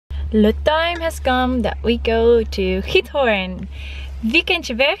The time has come that we go to Giethoorn.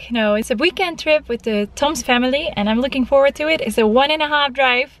 Weekendje weg. No, it's a weekend trip with the Tom's family and I'm looking forward to it. It's a 1.5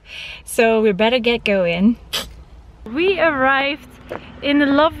 drive, so we better get going. We arrived in the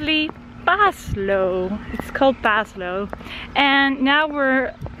lovely Paaslo. It's called Paaslo. And now we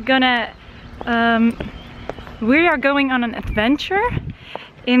are going on an adventure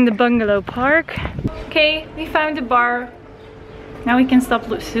in the bungalow park. Okay, we found a bar. Now we can stop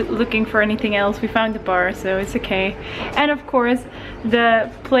looking for anything else. We found the bar, so it's okay. And of course, the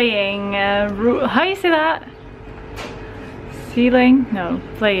playing, how you say that? Ceiling? No,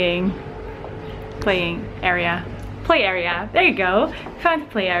 playing area. Play area, there you go. Found the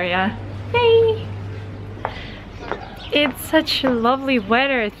play area. Yay! It's such a lovely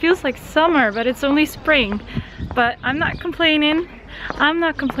weather. It feels like summer, but it's only spring. But I'm not complaining.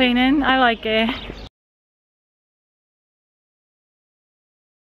 I like it.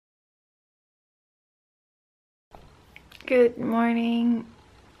 Good morning.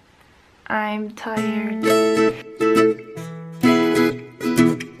 I'm tired.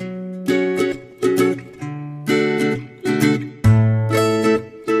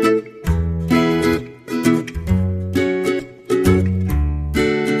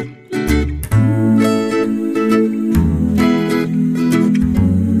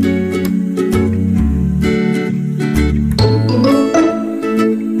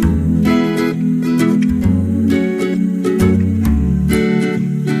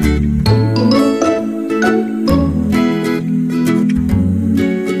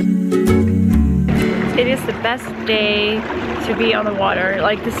 Best day to be on the water.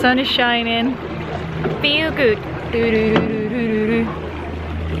 Like the sun is shining. Feel good.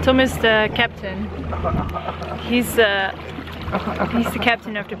 Tom is the captain. He's the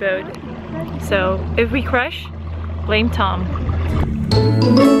captain of the boat. So if we crash, blame Tom.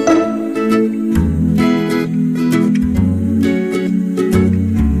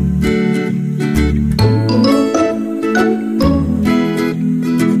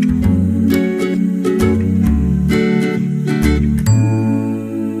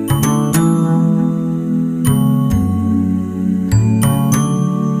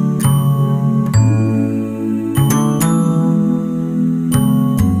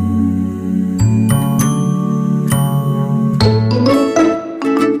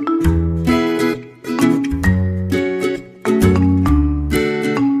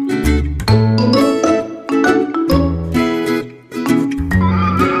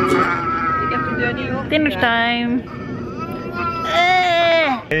 Dinner time.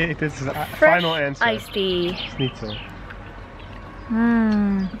 It is a final answer. Iced tea. Schnitzel.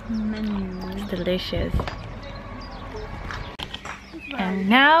 It's delicious. And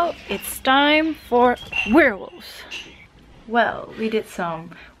now it's time for werewolves. Well, we did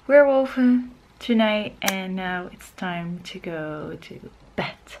some werewolven tonight and now it's time to go to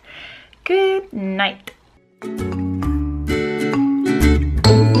bed. Good night.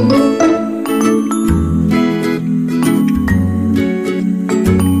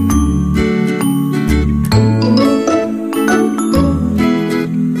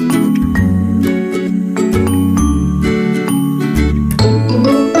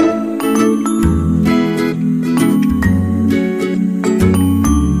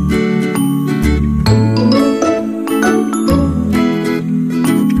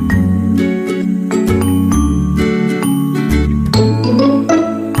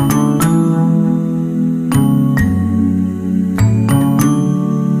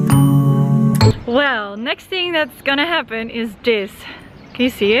 Well, next thing that's gonna happen is this. Can you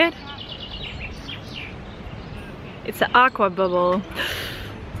see it? It's an aqua bubble.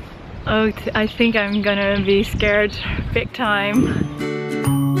 Oh, I think I'm gonna be scared big time.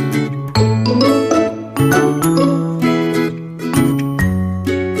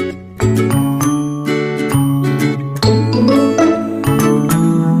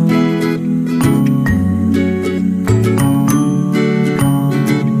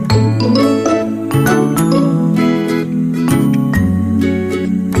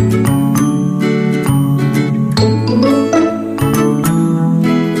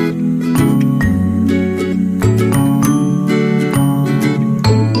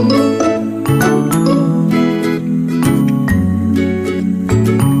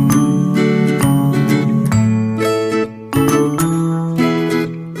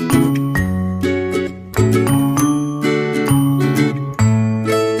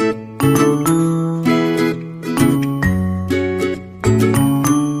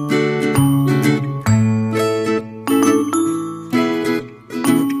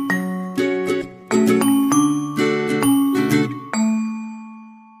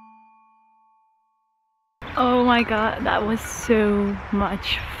 Oh my god, that was so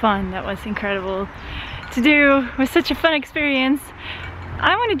much fun. That was incredible to do. It was such a fun experience.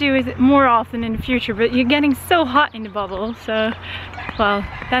 I want to do it more often in the future, but you're getting so hot in the bubble, so well,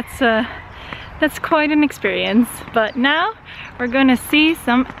 that's quite an experience. But now we're gonna see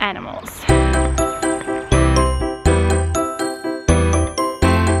some animals.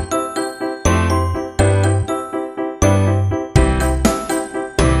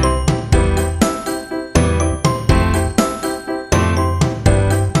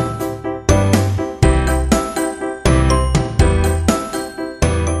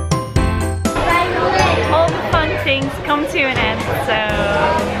 Come to an end, so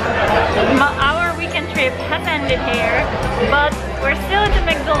our weekend trip has ended here, but we're still at the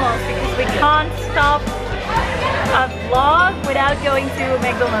McDonald's because we can't stop a vlog without going to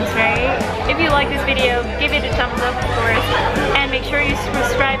McDonald's, right? If you like this video, give it a thumbs up, of course, and make sure you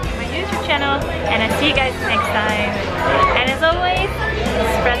subscribe to my YouTube channel, and I'll see you guys next time. And as always,